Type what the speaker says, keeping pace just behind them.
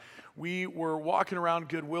we were walking around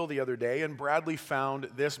Goodwill the other day, and Bradley found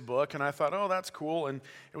this book, and I thought, oh, that's cool, and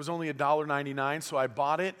it was only $1.99, so I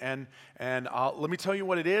bought it, and let me tell you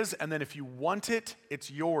what it is, and then if you want it, it's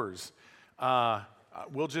yours.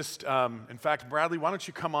 We'll just, in fact, Bradley, why don't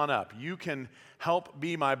you come on up? You can help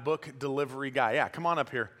be my book delivery guy. Yeah, come on up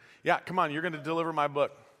here. Yeah, come on, you're going to deliver my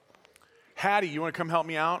book. Hattie, you want to come help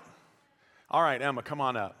me out? All right, Emma, come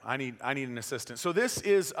on up. I need an assistant. So this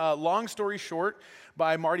is Long Story Short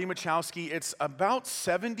by Marty Machowski. It's about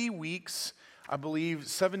 70 weeks, I believe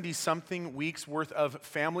 70-something weeks worth of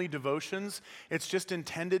family devotions. It's just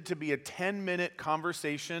intended to be a 10-minute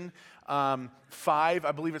conversation, I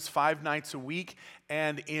believe it's 5 nights a week,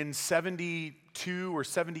 and in 72 or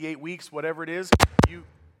 78 weeks, whatever it is, you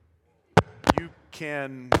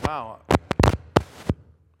can, wow.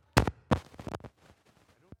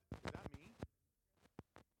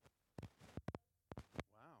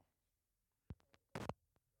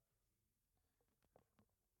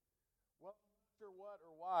 What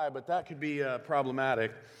or why, but that could be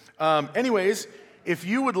problematic. Anyways, if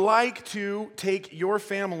you would like to take your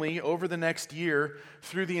family over the next year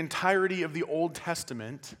through the entirety of the Old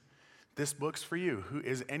Testament, this book's for you.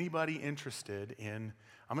 Is anybody interested in?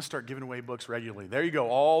 I'm going to start giving away books regularly. There you go,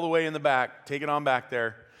 all the way in the back. Take it on back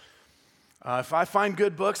there. If I find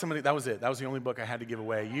good books, that was it. That was the only book I had to give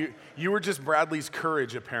away. You were just Bradley's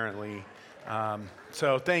courage, apparently.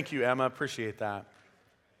 So thank you, Emma. Appreciate that.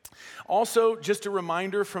 Also, just a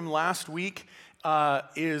reminder from last week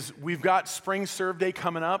is we've got Spring Serve Day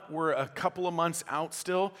coming up. We're a couple of months out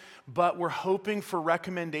still, but we're hoping for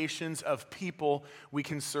recommendations of people we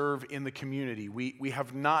can serve in the community. We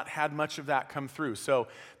have not had much of that come through. So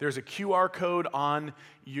there's a QR code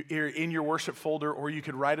in your worship folder, or you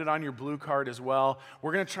could write it on your blue card as well.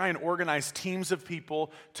 We're going to try and organize teams of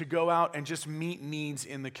people to go out and just meet needs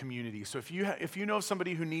in the community. So if you know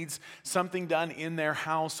somebody who needs something done in their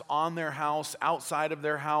house, on their house, outside of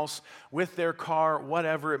their house, with their car,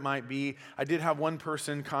 whatever it might be. I did have one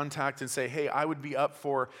person contact and say, hey, I would be up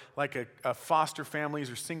for like a foster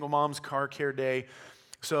families or single moms car care day.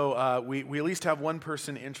 So we at least have one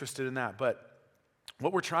person interested in that. But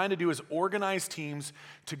what we're trying to do is organize teams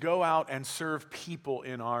to go out and serve people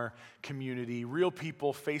in our community, real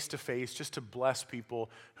people, face-to-face, just to bless people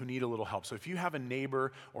who need a little help. So if you have a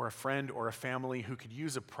neighbor or a friend or a family who could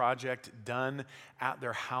use a project done at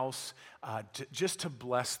their house just to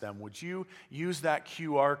bless them, would you use that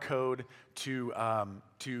QR code to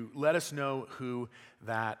let us know who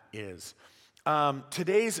that is?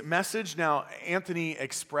 Today's message, now Anthony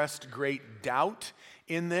expressed great doubt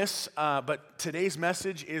in this, but today's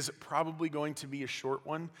message is probably going to be a short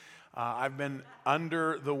one. I've been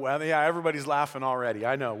under the weather. Yeah, everybody's laughing already.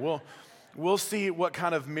 I know. We'll see what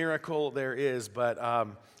kind of miracle there is, but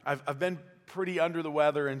I've been pretty under the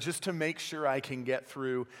weather, and just to make sure I can get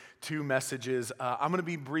through 2 messages, I'm going to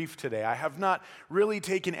be brief today. I have not really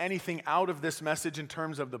taken anything out of this message in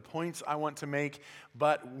terms of the points I want to make,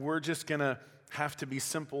 but we're just going to have to be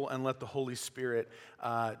simple and let the Holy Spirit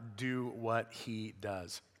do what He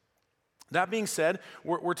does. That being said,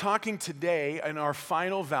 we're talking today in our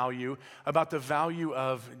final value about the value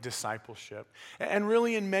of discipleship. And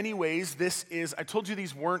really, in many ways, I told you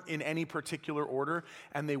these weren't in any particular order,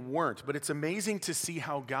 and they weren't. But it's amazing to see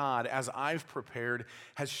how God, as I've prepared,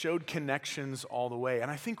 has showed connections all the way. And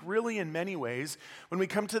I think really in many ways, when we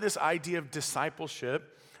come to this idea of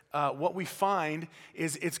discipleship, what we find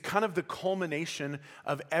is it's kind of the culmination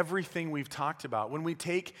of everything we've talked about. When we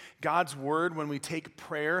take God's word, when we take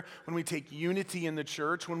prayer, when we take unity in the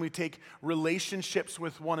church, when we take relationships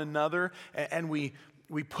with one another, and we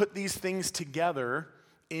put these things together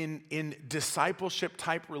in discipleship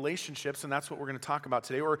type relationships, and that's what we're going to talk about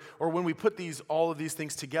today, or when we put all of these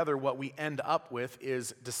things together, what we end up with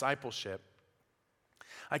is discipleship.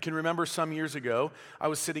 I can remember some years ago, I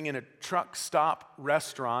was sitting in a truck stop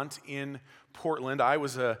restaurant in Portland. I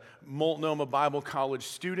was a Multnomah Bible College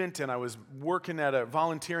student, and I was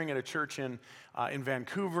volunteering at a church in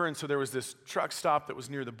Vancouver. And so there was this truck stop that was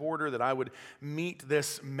near the border that I would meet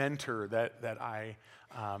this mentor that I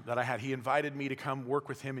had. He invited me to come work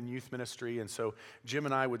with him in youth ministry, and so Jim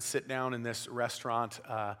and I would sit down in this restaurant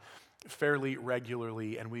fairly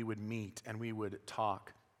regularly, and we would meet and we would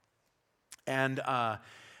talk. And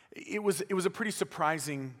it was a pretty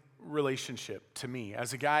surprising relationship to me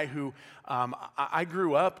as a guy who I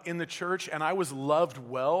grew up in the church, and I was loved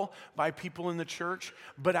well by people in the church,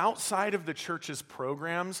 but outside of the church's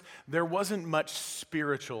programs, there wasn't much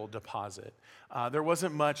spiritual deposit. There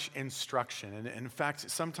wasn't much instruction. And in fact,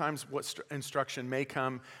 sometimes what instruction may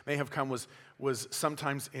have come was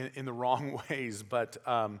sometimes in the wrong ways, but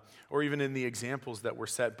or even in the examples that were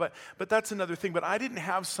set. But that's another thing. But I didn't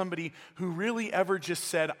have somebody who really ever just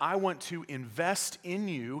said, I want to invest in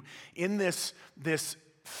you in this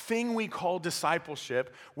thing we call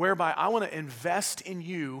discipleship, whereby I want to invest in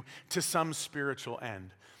you to some spiritual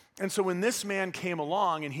end. And so when this man came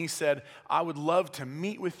along and he said, I would love to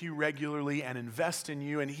meet with you regularly and invest in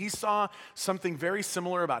you, and he saw something very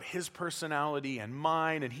similar about his personality and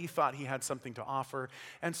mine, and he thought he had something to offer,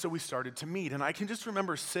 and so we started to meet. And I can just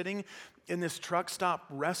remember sitting in this truck stop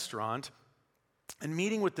restaurant and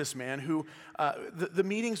meeting with this man who, the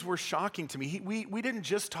meetings were shocking to me. We didn't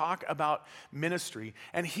just talk about ministry,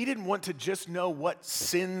 and he didn't want to just know what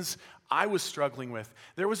sins I was struggling with.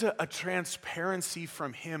 There was a transparency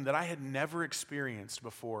from him that I had never experienced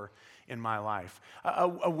before in my life.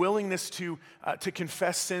 A willingness to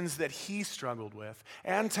confess sins that he struggled with,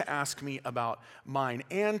 and to ask me about mine,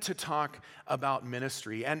 and to talk about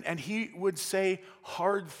ministry. And he would say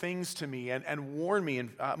hard things to me and warn me.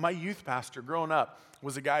 And my youth pastor growing up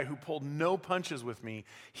was a guy who pulled no punches with me.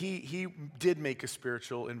 He did make a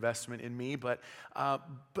spiritual investment in me, but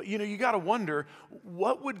you know, you got to wonder,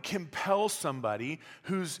 what would compel somebody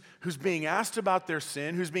who's being asked about their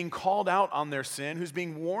sin, who's being called out on their sin, who's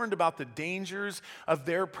being warned about the dangers of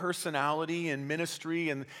their personality and ministry,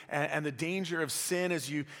 and the danger of sin as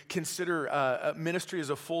you consider ministry as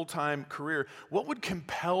a full-time career. What would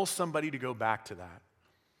compel somebody to go back to that?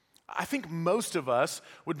 I think most of us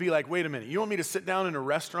would be like, wait a minute, you want me to sit down in a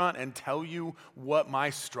restaurant and tell you what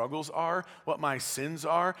my struggles are, what my sins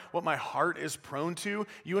are, what my heart is prone to?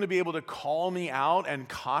 You want to be able to call me out and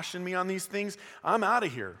caution me on these things? I'm out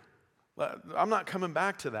of here. I'm not coming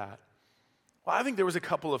back to that. Well, I think there was a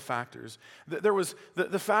couple of factors. There was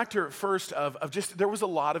the factor first of just, there was a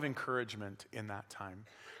lot of encouragement in that time.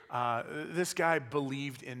 This guy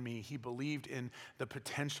believed in me. He believed in the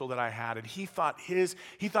potential that I had, and he thought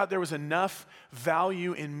there was enough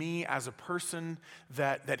value in me as a person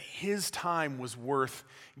that his time was worth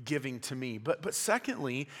giving to me. But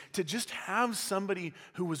secondly, to just have somebody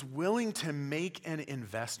who was willing to make an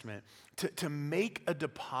investment, to make a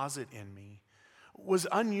deposit in me, was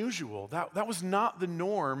unusual. That was not the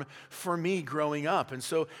norm for me growing up. And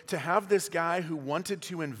so to have this guy who wanted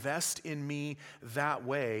to invest in me that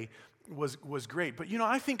way was great. But you know,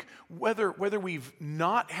 I think whether we've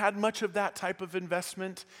not had much of that type of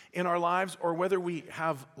investment in our lives, or whether we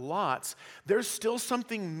have lots, there's still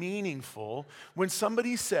something meaningful when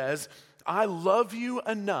somebody says, I love you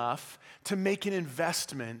enough to make an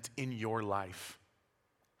investment in your life,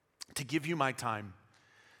 to give you my time,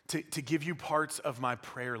 to give you parts of my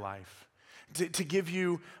prayer life, to give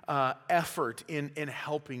you effort in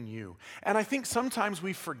helping you. And I think sometimes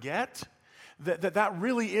we forget that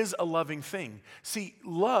really is a loving thing. See,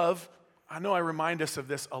 love, I know I remind us of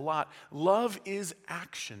this a lot, love is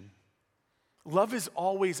action. Love is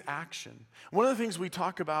always action. One of the things we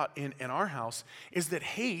talk about in our house is that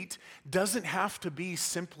hate doesn't have to be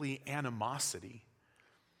simply animosity.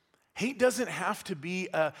 Hate doesn't have to be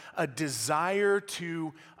a desire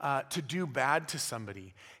to do bad to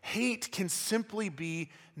somebody. Hate can simply be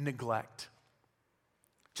neglect.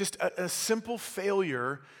 Just a simple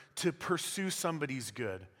failure to pursue somebody's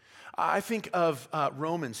good. I think of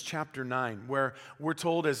Romans chapter 9, where we're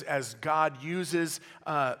told as God uses,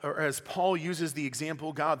 or as Paul uses the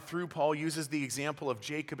example, God through Paul uses the example of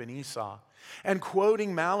Jacob and Esau. And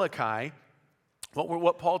quoting Malachi,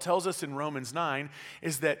 what Paul tells us in Romans 9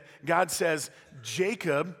 is that God says,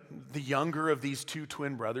 Jacob, the younger of these two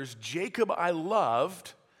twin brothers, Jacob I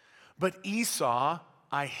loved, but Esau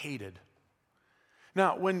I hated.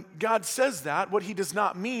 Now, when God says that, what he does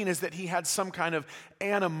not mean is that he had some kind of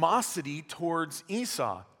animosity towards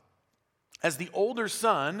Esau. As the older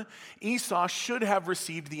son, Esau should have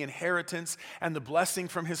received the inheritance and the blessing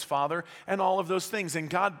from his father and all of those things. And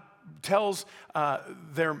God tells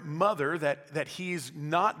their mother that he's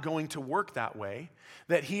not going to work that way,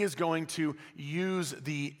 that he is going to use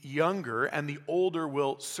the younger and the older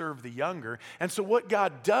will serve the younger. And so what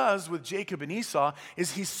God does with Jacob and Esau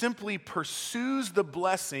is he simply pursues the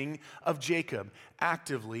blessing of Jacob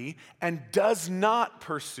actively and does not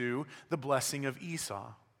pursue the blessing of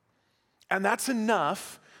Esau. And that's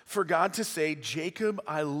enough for God to say, Jacob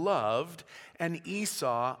I loved and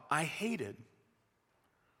Esau I hated.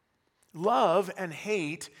 Love and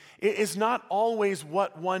hate is not always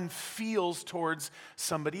what one feels towards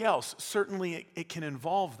somebody else. Certainly, it can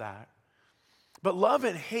involve that. But love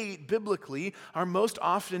and hate, biblically, are most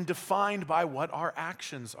often defined by what our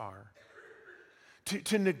actions are.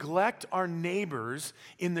 To neglect our neighbors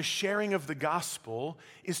in the sharing of the gospel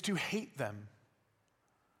is to hate them.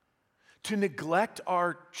 To neglect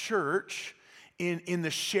our church in the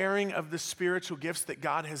sharing of the spiritual gifts that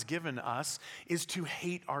God has given us is to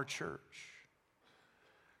hate our church.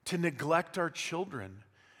 To neglect our children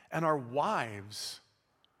and our wives,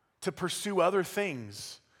 to pursue other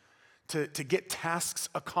things, to get tasks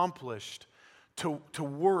accomplished, to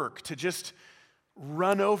work, to just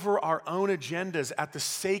run over our own agendas at the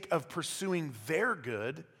sake of pursuing their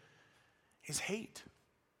good is hate.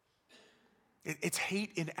 It's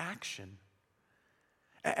hate in action.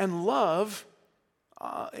 And love,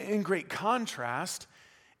 in great contrast,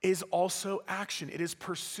 is also action. It is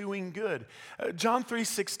pursuing good. John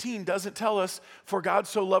 3:16 doesn't tell us, for God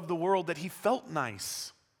so loved the world that he felt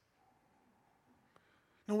nice.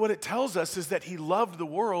 No, what it tells us is that he loved the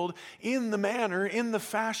world in the manner, in the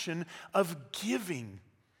fashion of giving,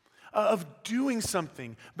 of doing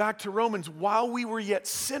something. Back to Romans, while we were yet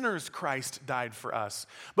sinners, Christ died for us.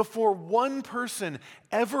 Before one person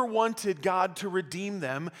ever wanted God to redeem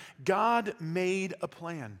them, God made a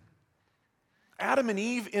plan. Adam and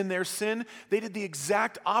Eve, in their sin, they did the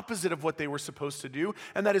exact opposite of what they were supposed to do,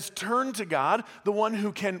 and that is turn to God, the one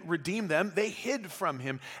who can redeem them. They hid from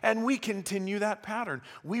him, and we continue that pattern.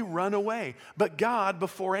 We run away. But God,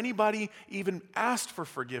 before anybody even asked for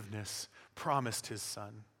forgiveness, promised his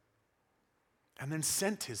son, and then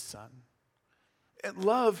sent his son. And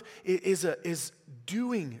love is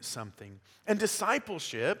doing something. And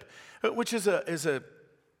discipleship, which is a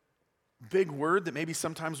big word that maybe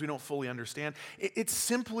sometimes we don't fully understand. It's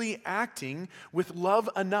simply acting with love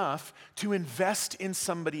enough to invest in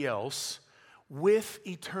somebody else with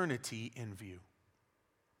eternity in view.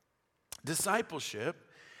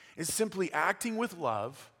 Discipleship is simply acting with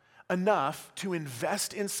love enough to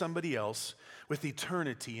invest in somebody else with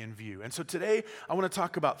eternity in view. And so today I want to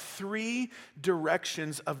talk about 3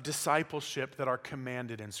 directions of discipleship that are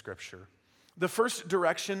commanded in Scripture. The first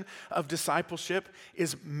direction of discipleship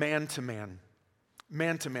is man to man.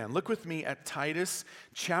 Man to man. Look with me at Titus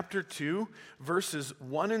chapter 2, verses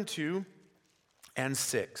 1 and 2 and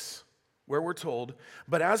 6, where we're told,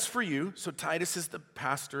 but as for you, so Titus is the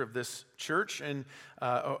pastor of this church and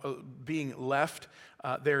being left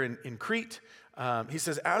there in Crete, he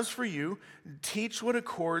says, as for you, teach what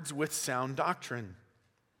accords with sound doctrine.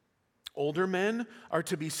 Older men are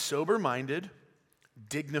to be sober-minded,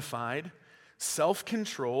 dignified,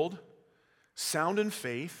 self-controlled, sound in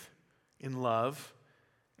faith, in love,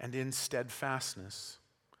 and in steadfastness.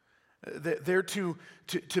 They're to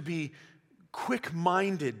be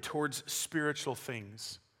quick-minded towards spiritual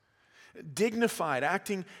things. Dignified,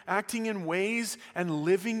 acting in ways and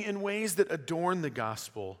living in ways that adorn the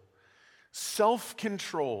gospel.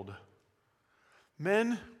 Self-controlled.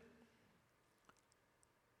 Men,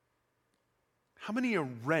 how many a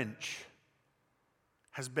wrench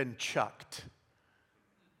has been chucked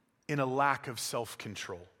in a lack of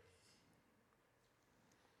self-control?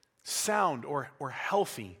 Sound or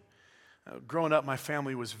healthy. Growing up, my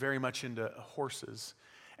family was very much into horses.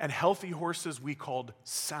 And healthy horses we called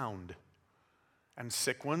sound. And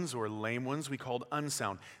sick ones or lame ones we called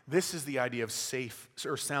unsound. This is the idea of safe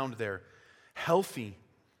or sound there. Healthy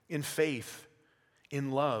in faith,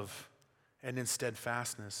 in love, and in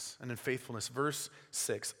steadfastness and in faithfulness. Verse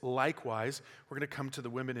 6, likewise, we're going to come to the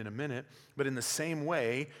women in a minute, but in the same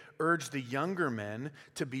way, urge the younger men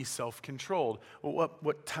to be self-controlled.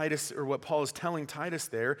 What Paul is telling Titus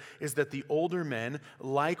there is that the older men,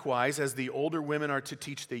 likewise, as the older women are to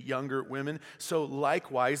teach the younger women, so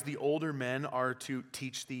likewise the older men are to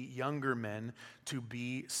teach the younger men to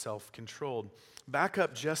be self-controlled. Back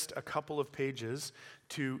up just a couple of pages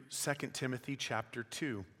to 2 Timothy chapter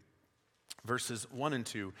 2. Verses 1 and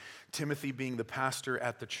 2, Timothy being the pastor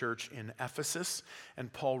at the church in Ephesus,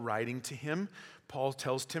 and Paul writing to him, Paul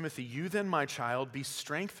tells Timothy, you then, my child, be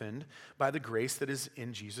strengthened by the grace that is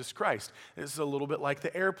in Jesus Christ. This is a little bit like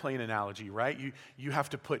the airplane analogy, right? You have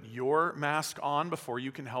to put your mask on before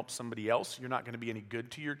you can help somebody else. You're not going to be any good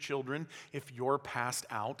to your children if you're passed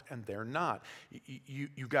out and they're not.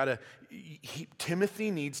 Timothy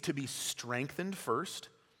needs to be strengthened first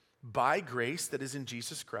by grace that is in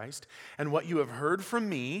Jesus Christ, and what you have heard from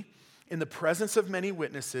me in the presence of many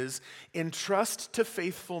witnesses, entrust to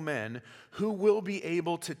faithful men who will be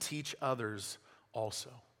able to teach others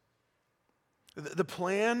also. The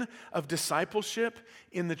plan of discipleship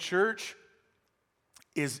in the church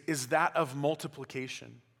is that of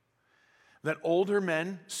multiplication. That older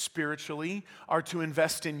men spiritually are to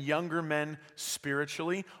invest in younger men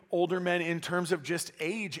spiritually. Older men in terms of just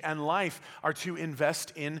age and life are to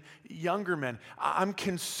invest in younger men. I'm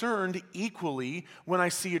concerned equally when I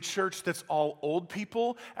see a church that's all old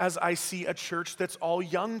people as I see a church that's all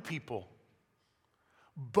young people.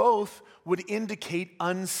 Both would indicate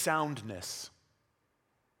unsoundness.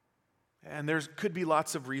 And there could be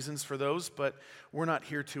lots of reasons for those, but we're not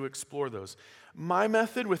here to explore those. My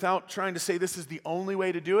method, without trying to say this is the only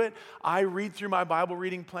way to do it, I read through my Bible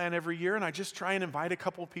reading plan every year, and I just try and invite a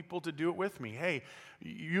couple people to do it with me. Hey,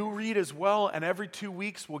 you read as well, and every 2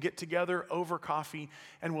 weeks we'll get together over coffee,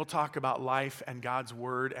 and we'll talk about life and God's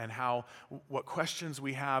Word and what questions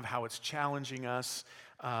we have, how it's challenging us,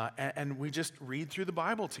 and we just read through the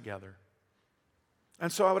Bible together.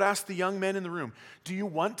 And so I would ask the young men in the room, do you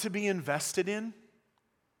want to be invested in?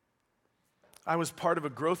 I was part of a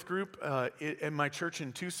growth group in my church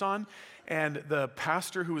in Tucson, and the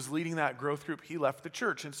pastor who was leading that growth group, he left the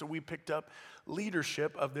church, and so we picked up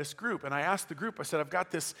leadership of this group. And I asked the group, I said, I've got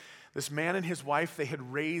this man and his wife. They had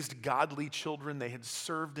raised godly children. They had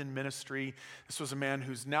served in ministry. This was a man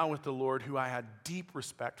who's now with the Lord, who I had deep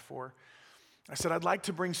respect for. I said, I'd like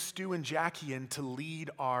to bring Stu and Jackie in to lead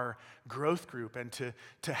our growth group and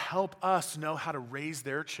to help us know how to raise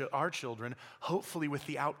our children, hopefully with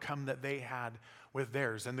the outcome that they had with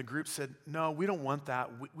theirs. And the group said, no, we don't want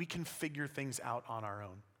that. We can figure things out on our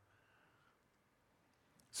own.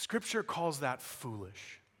 Scripture calls that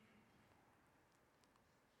foolish.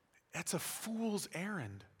 That's a fool's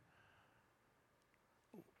errand.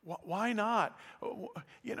 Why not?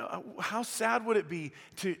 You know, how sad would it be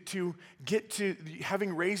to get to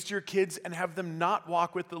having raised your kids and have them not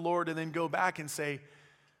walk with the Lord and then go back and say,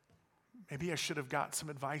 maybe I should have got some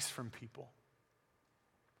advice from people.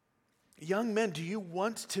 Young men, do you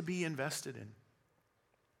want to be invested in?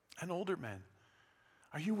 And older men,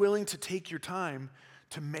 are you willing to take your time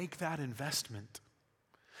to make that investment?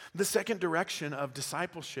 The second direction of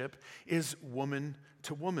discipleship is woman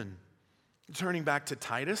to woman. Turning back to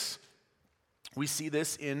Titus, we see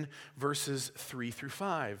this in verses 3 through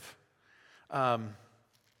 5 of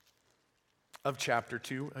chapter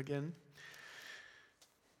 2 again.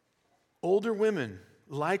 Older women,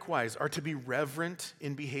 likewise, are to be reverent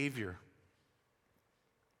in behavior.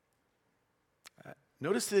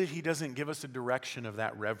 Notice that he doesn't give us a direction of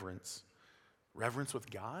that reverence. Reverence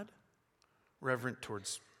with God? Reverent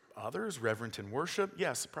towards others? Reverent in worship?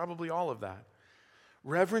 Yes, probably all of that.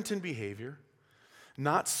 Reverent in behavior,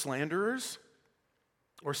 not slanderers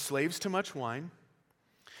or slaves to much wine.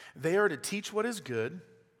 They are to teach what is good,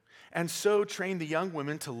 and so train the young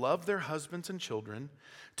women to love their husbands and children,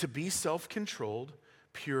 to be self-controlled,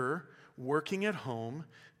 pure, working at home,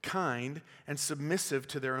 kind, and submissive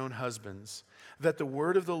to their own husbands, that the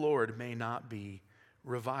word of the Lord may not be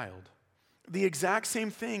reviled. The exact same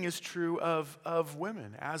thing is true of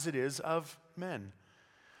women as it is of men.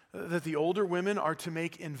 That the older women are to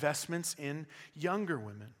make investments in younger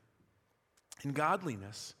women, in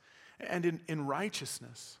godliness, and in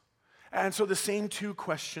righteousness. And so the same two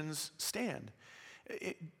questions stand.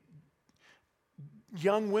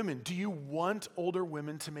 Young women, do you want older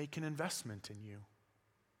women to make an investment in you?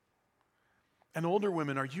 And older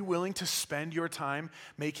women, are you willing to spend your time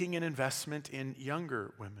making an investment in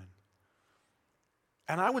younger women?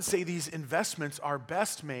 And I would say these investments are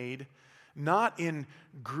best made not in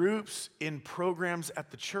groups, in programs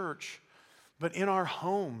at the church, but in our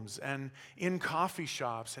homes and in coffee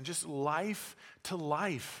shops and just life to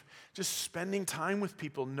life, just spending time with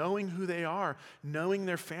people, knowing who they are, knowing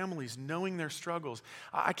their families, knowing their struggles.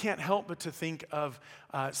 I can't help but to think of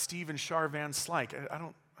Steve and Char Van Slyke. I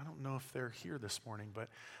don't know if they're here this morning, but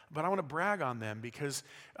I want to brag on them because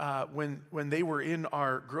when they were in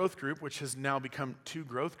our growth group, which has now become 2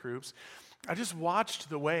 growth groups, I just watched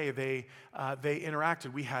the way they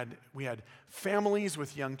interacted. We had families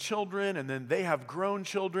with young children, and then they have grown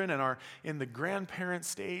children and are in the grandparent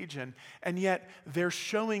stage, and yet they're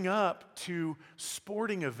showing up to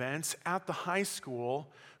sporting events at the high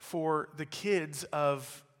school for the kids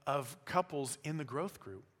of couples in the growth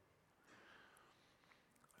group.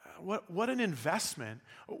 What an investment.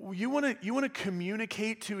 You want to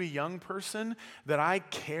communicate to a young person that I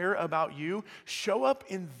care about you? Show up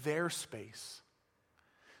in their space.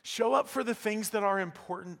 Show up for the things that are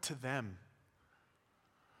important to them.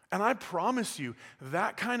 And I promise you,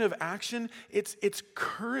 that kind of action, it's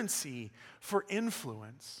currency for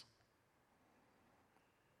influence.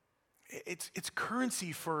 It's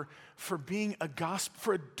currency for being a gospel,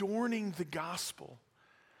 for adorning the gospel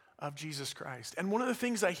of Jesus Christ. And one of the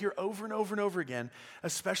things I hear over and over and over again,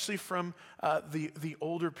 especially from the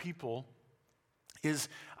older people, is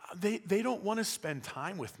they don't want to spend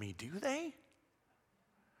time with me, do they?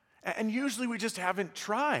 And usually we just haven't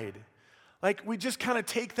tried. Like we just kind of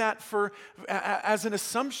take that as an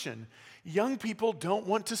assumption. Young people don't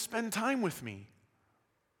want to spend time with me.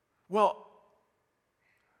 Well,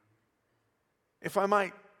 if I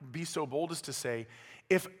might be so bold as to say,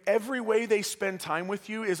 if every way they spend time with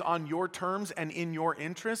you is on your terms and in your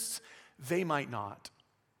interests, they might not.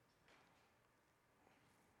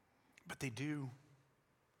 But they do.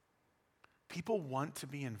 People want to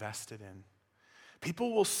be invested in.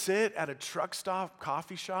 People will sit at a truck stop,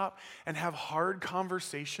 coffee shop, and have hard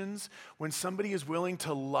conversations when somebody is willing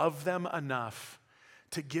to love them enough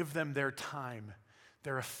to give them their time,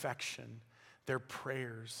 their affection, their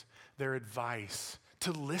prayers, their advice,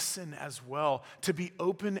 to listen as well, to be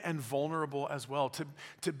open and vulnerable as well,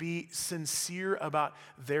 to be sincere about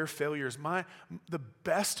their failures. The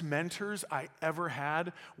best mentors I ever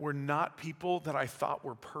had were not people that I thought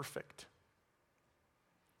were perfect.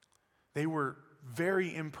 They were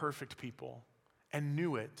very imperfect people and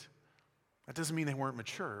knew it. That doesn't mean they weren't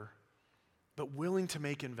mature, but willing to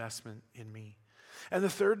make investment in me. And the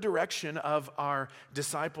third direction of our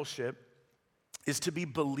discipleship is to be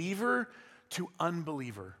believer to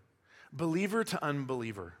unbeliever. Believer to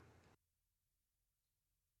unbeliever.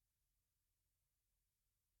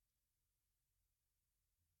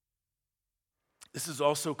 This is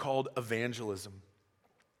also called evangelism.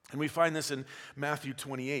 And we find this in Matthew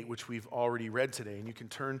 28, which we've already read today. And you can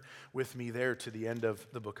turn with me there to the end of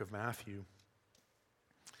the book of Matthew.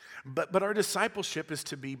 But our discipleship is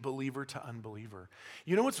to be believer to unbeliever.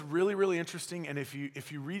 You know what's really, really interesting? And if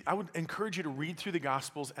you read, I would encourage you to read through the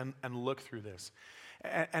Gospels and look through this.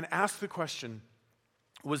 And ask the question,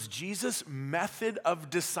 was Jesus' method of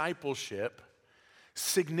discipleship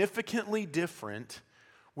significantly different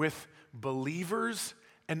with believers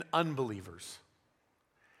and unbelievers?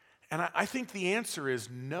 And I think the answer is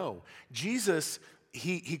no. Jesus,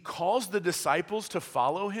 he calls the disciples to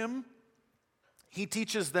follow him. He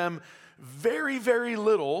teaches them very, very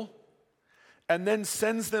little and then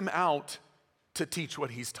sends them out to teach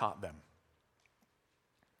what he's taught them.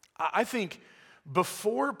 I think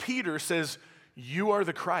before Peter says, "You are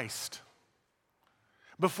the Christ,"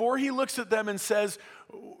 before he looks at them and says,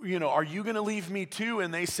 "Are you going to leave me too?"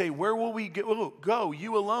 And they say, "Where will we go?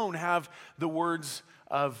 You alone have the words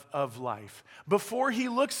of life." Before he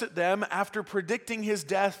looks at them after predicting his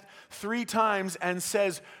death 3 times and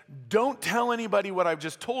says, "Don't tell anybody what I've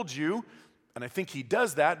just told you," and I think he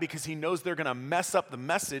does that because he knows they're going to mess up the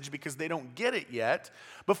message because they don't get it yet.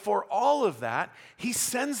 Before all of that, he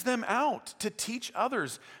sends them out to teach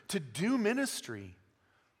others, to do ministry.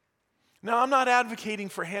 Now, I'm not advocating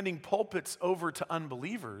for handing pulpits over to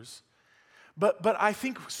unbelievers. But I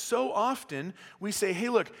think so often we say, hey,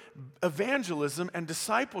 look, evangelism and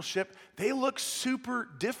discipleship, they look super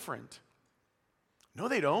different. No,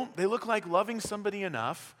 they don't. They look like loving somebody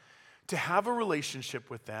enough to have a relationship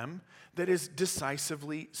with them that is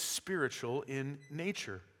decisively spiritual in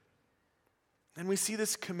nature. And we see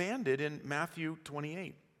this commanded in Matthew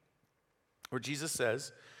 28, where Jesus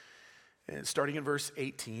says, starting in verse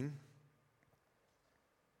 18,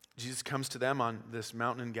 Jesus comes to them on this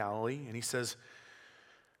mountain in Galilee, and he says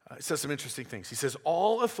some interesting things. He says,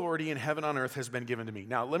 "All authority in heaven and on earth has been given to me."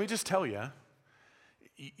 Now, let me just tell you,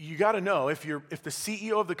 you got to know if the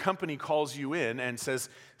CEO of the company calls you in and says,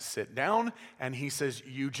 "Sit down," and he says,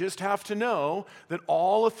 "You just have to know that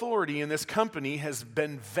all authority in this company has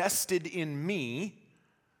been vested in me,"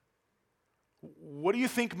 what do you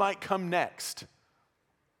think might come next?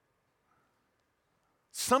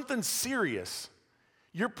 Something serious.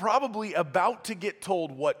 You're probably about to get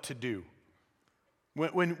told what to do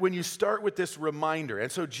when you start with this reminder.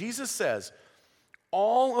 And so Jesus says,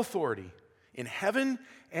 "All authority in heaven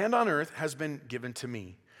and on earth has been given to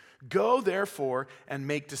me. Go, therefore, and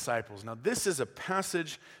make disciples." Now, this is a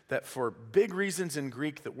passage that for big reasons in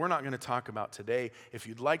Greek that we're not going to talk about today. If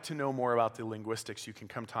you'd like to know more about the linguistics, you can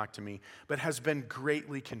come talk to me, but has been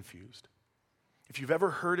greatly confused. If you've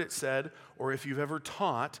ever heard it said, or if you've ever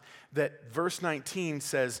taught that verse 19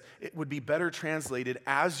 says it would be better translated,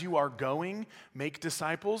 "As you are going, make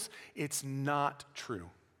disciples," it's not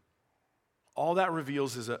true. All that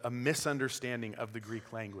reveals is a misunderstanding of the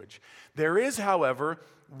Greek language. There is, however,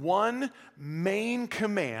 one main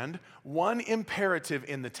command, one imperative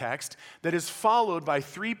in the text that is followed by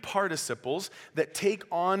 3 participles that take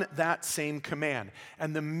on that same command.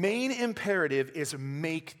 And the main imperative is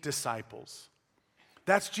make disciples.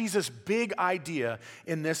 That's Jesus' big idea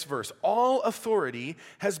in this verse. All authority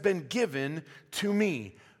has been given to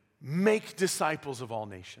me. Make disciples of all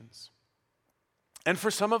nations. And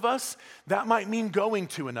for some of us, that might mean going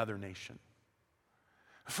to another nation.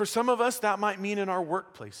 For some of us, that might mean in our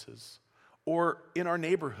workplaces or in our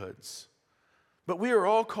neighborhoods. But we are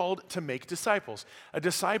all called to make disciples. A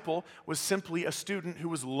disciple was simply a student who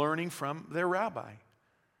was learning from their rabbi.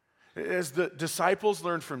 As the disciples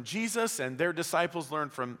learned from Jesus and their disciples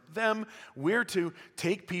learned from them, we're to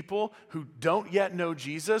take people who don't yet know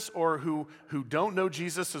Jesus or who don't know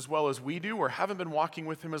Jesus as well as we do or haven't been walking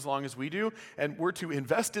with him as long as we do, and we're to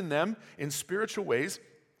invest in them in spiritual ways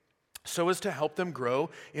so as to help them grow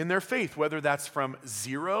in their faith, whether that's from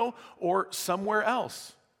zero or somewhere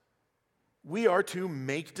else. We are to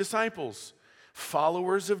make disciples,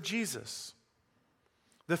 followers of Jesus.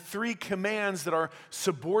 The three commands that are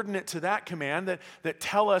subordinate to that command that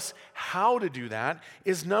tell us how to do that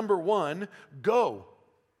is number one, go.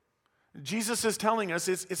 Jesus is telling us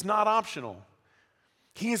it's not optional.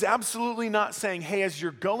 He is absolutely not saying, hey, as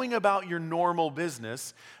you're going about your normal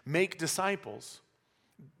business, make disciples.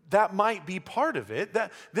 That might be part of it.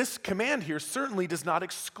 This command here certainly does not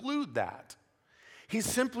exclude that. He's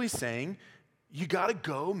simply saying, you got to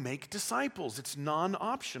go make disciples. It's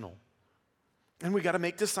non-optional. And we got to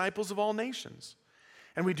make disciples of all nations.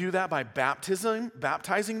 And we do that by baptizing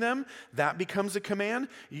them. That becomes a command.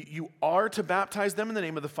 You are to baptize them in the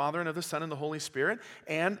name of the Father and of the Son and the Holy Spirit.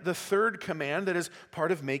 And the third command that is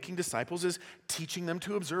part of making disciples is teaching them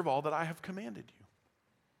to observe all that I have commanded you.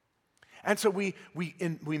 And so we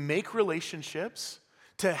make relationships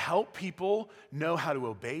to help people know how to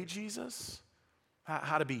obey Jesus,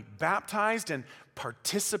 how to be baptized and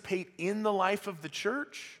participate in the life of the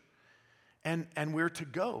church. And we're to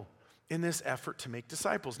go in this effort to make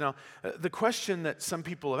disciples. Now, the question that some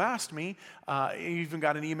people have asked me, I even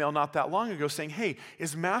got an email not that long ago saying, hey,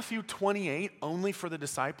 is Matthew 28 only for the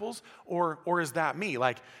disciples, or is that me?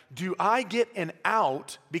 Like, do I get an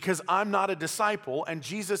out because I'm not a disciple and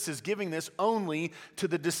Jesus is giving this only to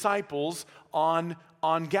the disciples on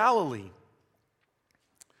Galilee?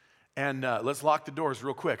 And let's lock the doors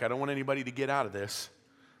real quick. I don't want anybody to get out of this.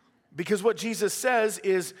 Because what Jesus says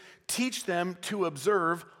is, teach them to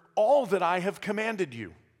observe all that I have commanded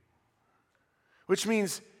you. Which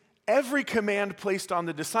means every command placed on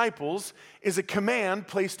the disciples is a command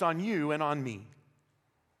placed on you and on me.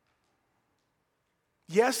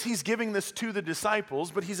 Yes, he's giving this to the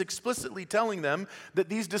disciples, but he's explicitly telling them that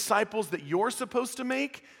these disciples that you're supposed to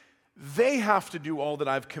make, they have to do all that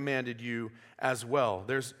I've commanded you as well.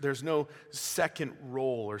 There's no second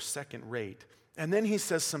role or second rate. And then he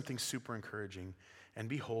says something super encouraging. And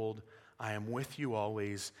behold, I am with you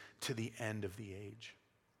always to the end of the age.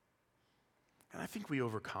 And I think we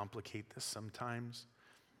overcomplicate this sometimes.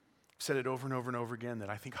 I've said it over and over and over again that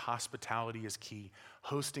I think hospitality is key.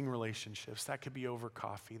 Hosting relationships, that could be over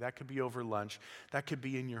coffee, that could be over lunch, that could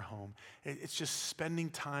be in your home. It's just spending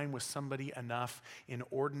time with somebody enough in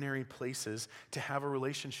ordinary places to have a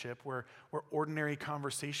relationship where ordinary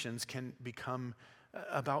conversations can become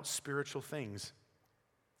about spiritual things.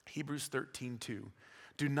 Hebrews 13:2.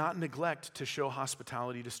 Do not neglect to show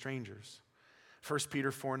hospitality to strangers. 1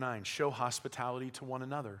 Peter 4:9. Show hospitality to one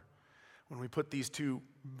another. When we put these two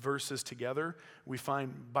verses together, we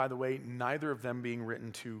find, by the way, neither of them being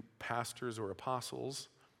written to pastors or apostles,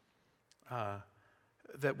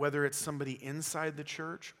 that whether it's somebody inside the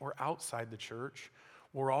church or outside the church,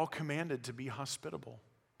 we're all commanded to be hospitable.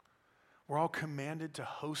 We're all commanded to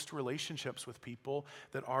host relationships with people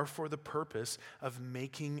that are for the purpose of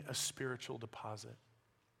making a spiritual deposit.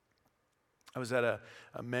 I was at a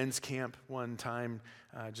men's camp one time,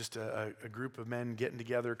 just a group of men getting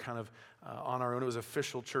together kind of on our own. It was an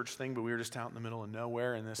official church thing, but we were just out in the middle of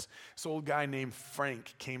nowhere. And this old guy named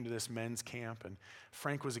Frank came to this men's camp. And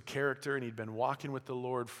Frank was a character, and he'd been walking with the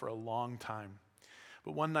Lord for a long time.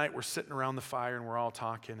 But one night we're sitting around the fire, and we're all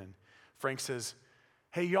talking. And Frank says,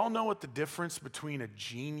 hey, y'all know what the difference between a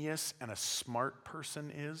genius and a smart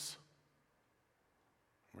person is?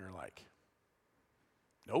 We were like,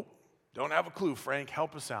 nope. Don't have a clue, Frank.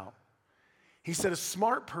 Help us out. He said a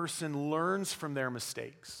smart person learns from their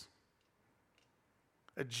mistakes.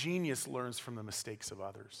 A genius learns from the mistakes of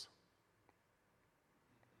others.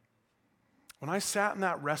 When I sat in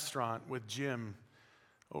that restaurant with Jim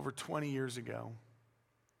over 20 years ago,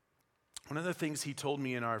 one of the things he told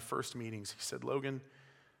me in our first meetings, he said, Logan,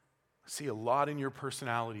 I see a lot in your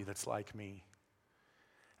personality that's like me.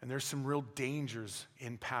 And there's some real dangers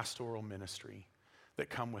in pastoral ministry that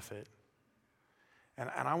come with it.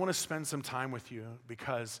 And I want to spend some time with you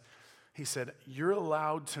because, he said, you're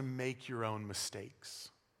allowed to make your own mistakes.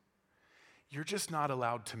 You're just not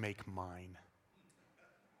allowed to make mine.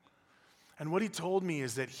 And what he told me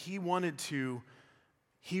is that he wanted to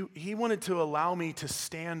He wanted to allow me to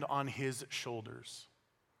stand on his shoulders.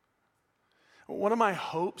 One of my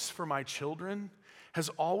hopes for my children has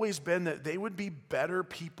always been that they would be better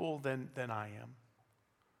people than I am.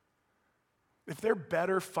 If they're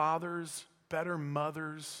better fathers, better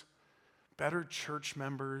mothers, better church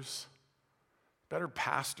members, better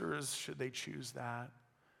pastors, should they choose that,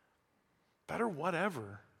 better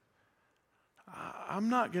whatever, I'm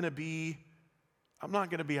not going to be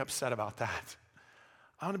upset about that.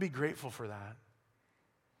 I want to be grateful for that.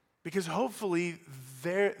 Because hopefully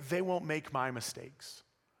they won't make my mistakes.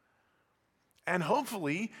 And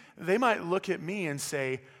hopefully they might look at me and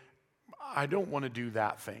say, I don't want to do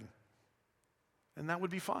that thing. And that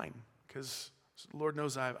would be fine, because Lord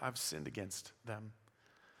knows I've sinned against them.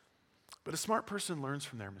 But a smart person learns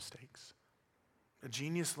from their mistakes. A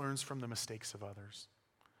genius learns from the mistakes of others.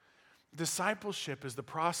 Discipleship is the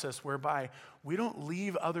process whereby we don't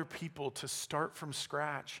leave other people to start from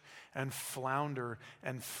scratch and flounder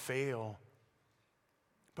and fail,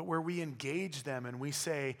 but where we engage them and we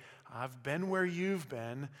say, I've been where you've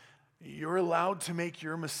been. You're allowed to make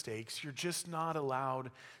your mistakes. You're just not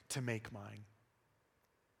allowed to make mine.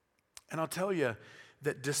 And I'll tell you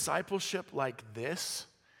that discipleship like this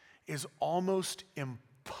is almost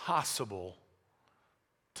impossible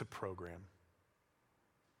to program.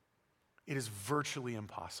 It is virtually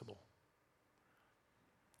impossible.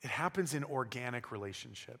 It happens in organic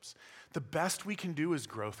relationships. The best we can do is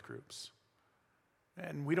growth groups.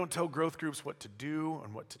 And we don't tell growth groups what to do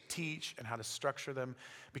and what to teach and how to structure them,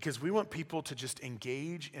 because we want people to just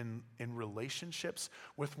engage in relationships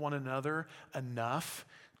with one another enough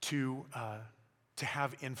to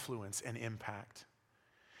have influence and impact.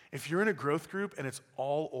 If you're in a growth group and it's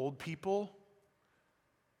all old people,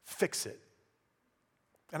 fix it.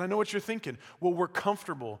 And I know what you're thinking. Well, we're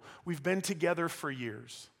comfortable. We've been together for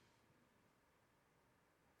years.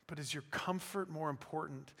 But is your comfort more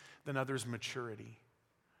important than others' maturity?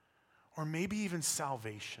 Or maybe even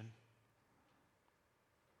salvation?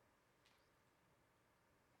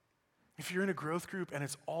 If you're in a growth group and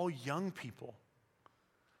it's all young people,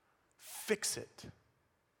 fix it.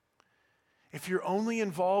 If you're only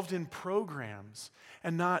involved in programs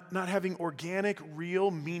and not having organic,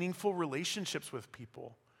 real, meaningful relationships with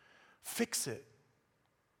people, fix it.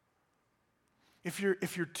 If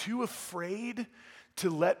you're too afraid to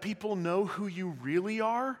let people know who you really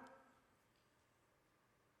are,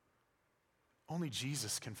 only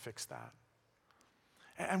Jesus can fix that.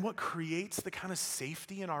 And what creates the kind of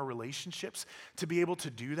safety in our relationships to be able to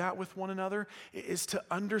do that with one another is to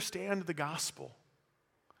understand the gospel.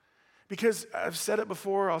 Because I've said it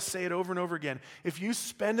before, I'll say it over and over again. If you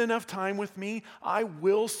spend enough time with me, I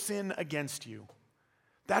will sin against you.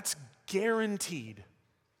 That's guaranteed.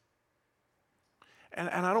 And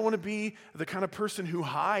I don't want to be the kind of person who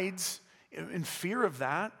hides in fear of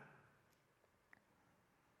that,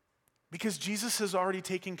 because Jesus has already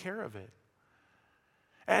taken care of it.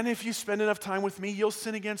 And if you spend enough time with me, you'll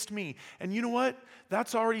sin against me. And you know what?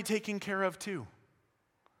 That's already taken care of too.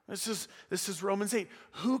 This is Romans 8.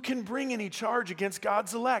 Who can bring any charge against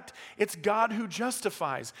God's elect? It's God who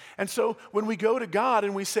justifies. And so when we go to God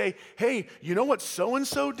and we say, hey, you know what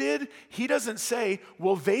so-and-so did? He doesn't say,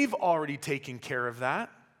 well, they've already taken care of that.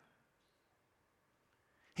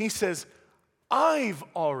 He says, I've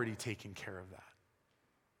already taken care of that.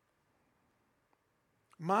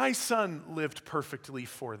 My son lived perfectly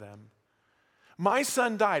for them. My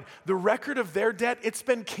son died. The record of their debt, it's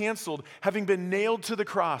been canceled, having been nailed to the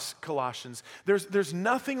cross, Colossians. There's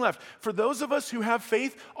nothing left. For those of us who have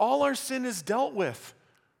faith, all our sin is dealt with.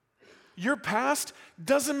 Your past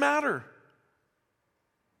doesn't matter.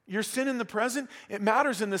 Your sin in the present, it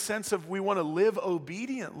matters in the sense of we want to live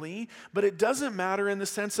obediently, but it doesn't matter in the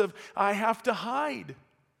sense of I have to hide.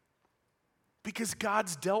 Because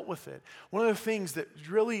God's dealt with it. One of the things that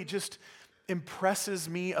really just impresses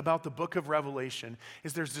me about the book of Revelation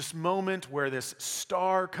is there's this moment where this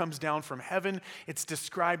star comes down from heaven. It's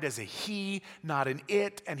described as a he, not an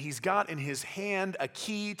it, and he's got in his hand a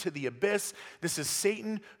key to the abyss. This is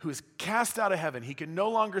Satan, who is cast out of heaven. He can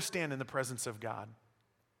no longer stand in the presence of God.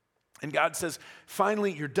 And God says,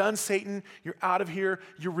 finally, you're done, Satan. You're out of here.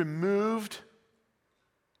 You're removed.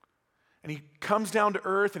 And he comes down to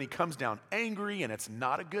earth, and he comes down angry, and it's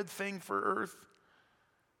not a good thing for earth.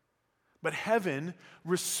 But heaven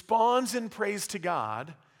responds in praise to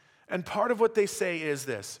God, and part of what they say is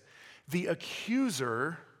this: the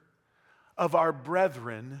accuser of our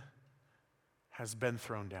brethren has been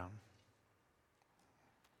thrown down.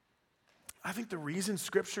 I think the reason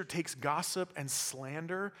Scripture takes gossip and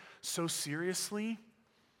slander so seriously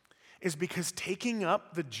is because taking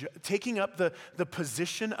up the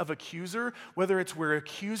position of accuser, whether it's we're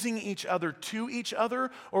accusing each other to each other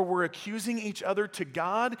or we're accusing each other to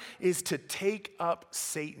God, is to take up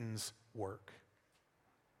Satan's work.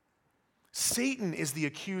 Satan is the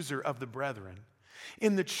accuser of the brethren.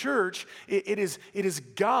 In the church, it is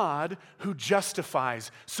God who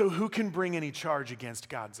justifies, so who can bring any charge against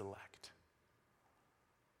God's elect?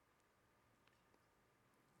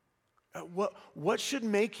 What should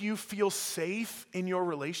make you feel safe in your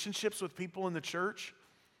relationships with people in the church?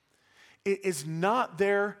 It is not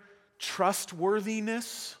their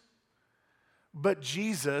trustworthiness, but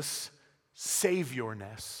Jesus'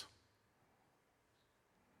 saviorness.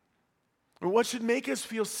 What should make us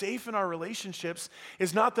feel safe in our relationships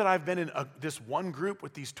is not that I've been in this one group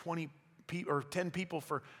with these 20 or 10 people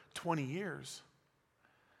for 20 years,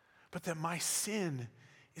 but that my sin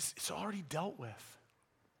is already dealt with.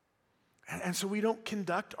 And so we don't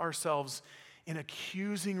conduct ourselves in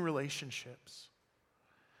accusing relationships.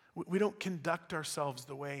 We don't conduct ourselves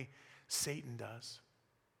the way Satan does.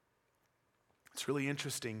 It's really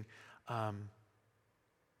interesting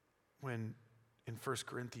when in 1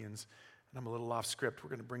 Corinthians, and I'm a little off script, we're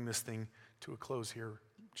going to bring this thing to a close here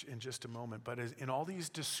in just a moment, but in all these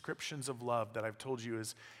descriptions of love that I've told you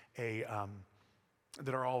that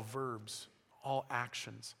are all verbs, all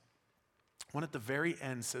actions, one at the very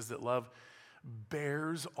end says that love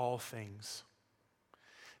bears all things.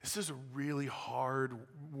 This is a really hard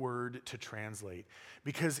word to translate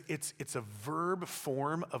because it's a verb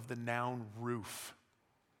form of the noun roof.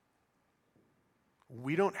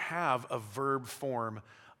 We don't have a verb form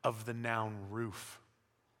of the noun roof.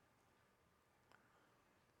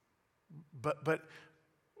 But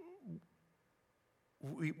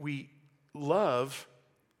we love,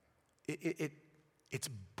 it's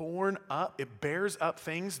borne up, it bears up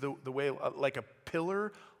things the way like a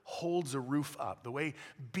pillar holds a roof up, the way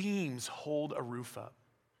beams hold a roof up.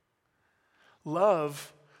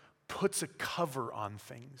 Love puts a cover on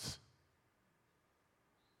things.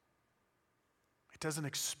 It doesn't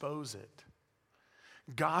expose it.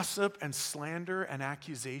 Gossip and slander and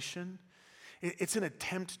accusation, it's an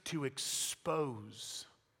attempt to expose.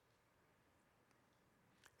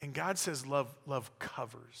 And God says love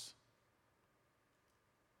covers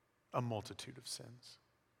a multitude of sins.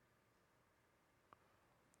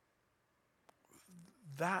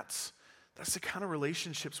 That's the kind of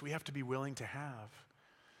relationships we have to be willing to have.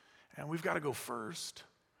 And we've got to go first.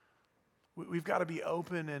 We've got to be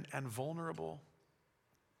open and vulnerable.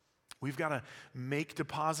 We've got to make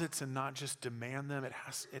deposits and not just demand them. It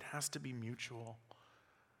has to be mutual.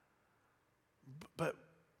 But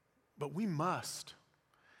we must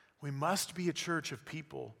be a church of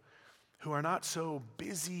people who are not so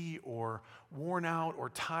busy or worn out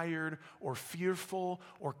or tired or fearful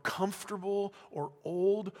or comfortable or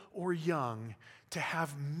old or young to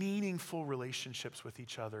have meaningful relationships with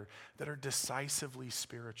each other that are decisively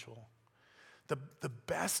spiritual. The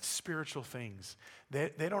best spiritual things,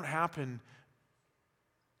 they don't happen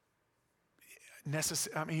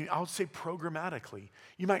I'll say programmatically.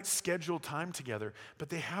 You might schedule time together, but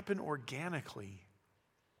they happen organically.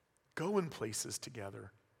 Going places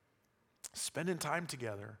together. Spending time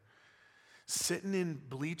together, sitting in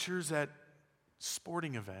bleachers at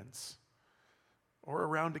sporting events, or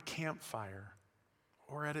around a campfire,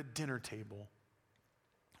 or at a dinner table,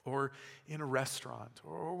 or in a restaurant,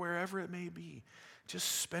 or wherever it may be.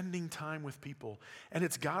 Just spending time with people. And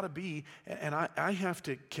it's got to be, and I have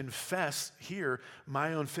to confess here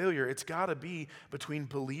my own failure, it's got to be between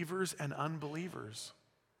believers and unbelievers.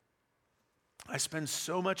 I spend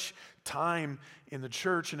so much time in the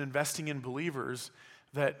church and investing in believers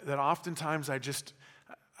that oftentimes I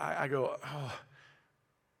go,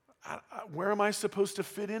 where am I supposed to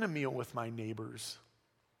fit in a meal with my neighbors?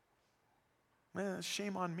 Man,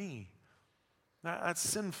 shame on me. That's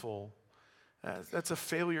sinful. That's a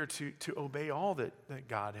failure to obey all that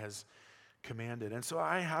God has commanded. And so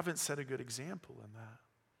I haven't set a good example in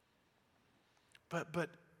that.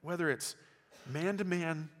 But whether it's man to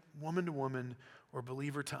man, woman to woman, or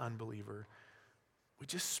believer to unbeliever, we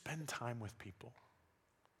just spend time with people.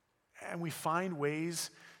 And we find ways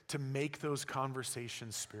to make those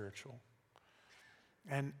conversations spiritual.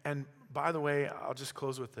 And by the way, I'll just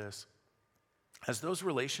close with this. As those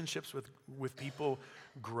relationships with people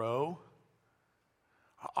grow,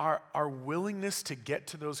 our willingness to get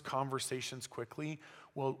to those conversations quickly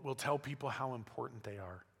will tell people how important they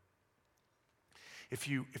are. If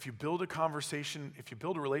you build a conversation, if you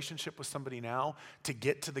build a relationship with somebody now to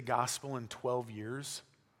get to the gospel in 12 years,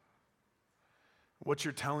 what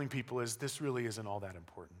you're telling people is this really isn't all that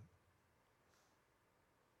important.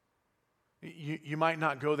 You might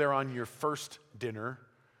not go there on your first dinner,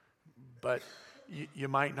 but you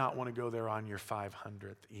might not want to go there on your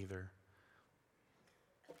 500th either.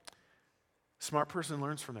 A smart person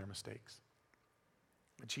learns from their mistakes.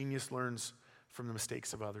 A genius learns from the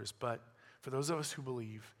mistakes of others. But for those of us who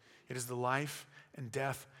believe, it is the life and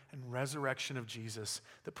death and resurrection of Jesus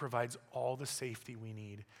that provides all the safety we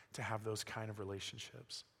need to have those kind of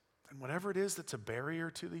relationships. And whatever it is that's a barrier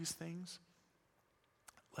to these things,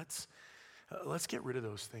 let's get rid of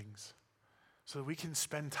those things so that we can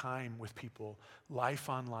spend time with people, life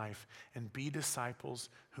on life, and be disciples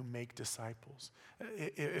who make disciples.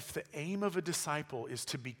 If the aim of a disciple is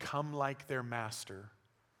to become like their master,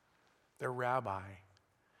 their rabbi,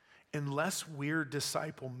 unless we're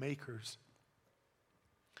disciple makers,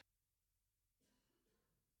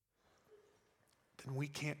 then we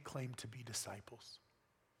can't claim to be disciples.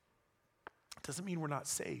 It doesn't mean we're not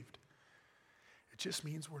saved. It just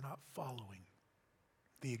means we're not following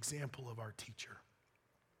the example of our teacher.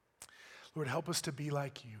 Lord, help us to be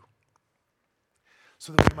like you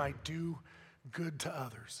so that we might do good to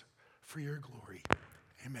others for your glory.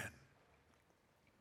 Amen.